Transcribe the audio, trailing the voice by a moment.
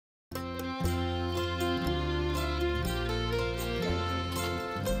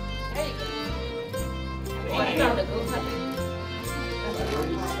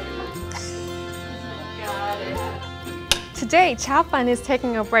Today, ChildFund is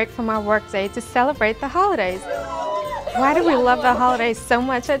taking a break from our workday to celebrate the holidays. Why do we love the holidays so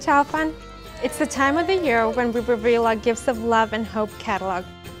much at ChildFund? It's the time of the year when we reveal our Gifts of Love and Hope catalog.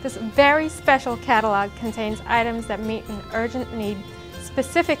 This very special catalog contains items that meet an urgent need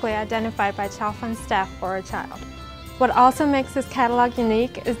specifically identified by ChildFund staff for a child. What also makes this catalog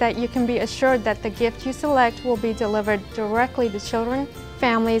unique is that you can be assured that the gift you select will be delivered directly to children,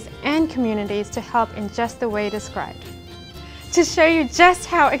 families, and communities to help in just the way described. To show you just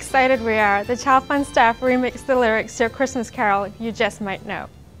how excited we are, the ChildFund staff remixed the lyrics to a Christmas carol you just might know.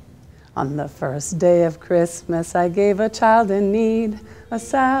 On the first day of Christmas, I gave a child in need a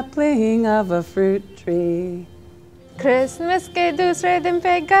sapling of a fruit tree. Christmas के दूसरे दिन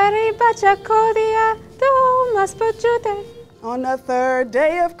पे गरीब बच्चा खो दिया, तो मस्त पूछते. On the third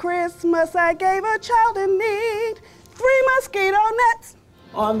day of Christmas, I gave a child in need 3 mosquito nets.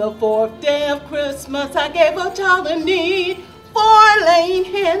 On the fourth day of Christmas, I gave a child in need 4 laying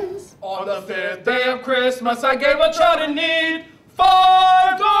hens. On the fifth day of Christmas, I gave a child in need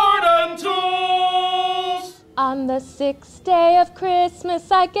 5 garden tools. On the sixth day of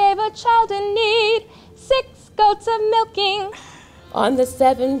Christmas, I gave a child in need 6 goats of milking. On the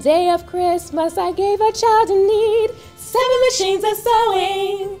seventh day of Christmas, I gave a child in need 7 machines of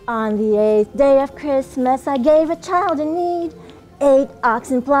sewing. On the 8th day of Christmas, I gave a child in need 8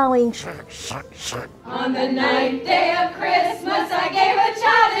 oxen plowing. On the 9th day of Christmas, I gave a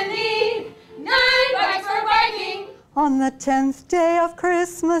child in need 9 bikes for biking. On the 10th day of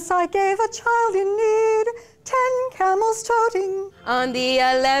Christmas, I gave a child in need 10 camels toting. On the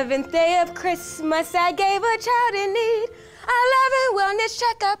 11th day of Christmas, I gave a child in need 11 wellness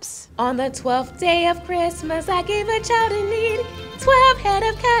checkups. On the 12th day of Christmas, I gave a child in need 12 head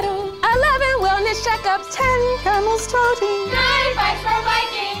of cattle. 11 wellness checkups. 10 camels toting. 9 bikes for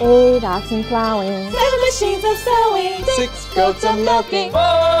biking. 8 oxen plowing. 7 machines of sewing. 6 goats of milking.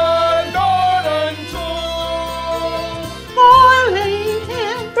 5 garden tools. 4 laying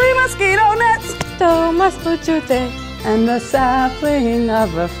hens. 3 mosquito nets. तो मस्त पूछते. And the sapling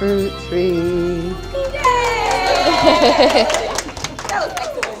of a fruit tree.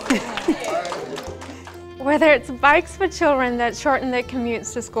 Whether it's bikes for children that shorten their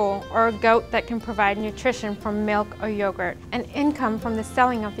commutes to school, or a goat that can provide nutrition from milk or yogurt, and income from the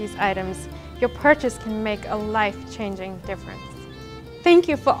selling of these items, your purchase can make a life-changing difference. Thank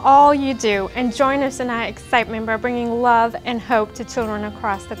you for all you do, and join us in our excitement by bringing love and hope to children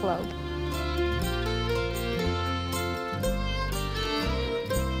across the globe.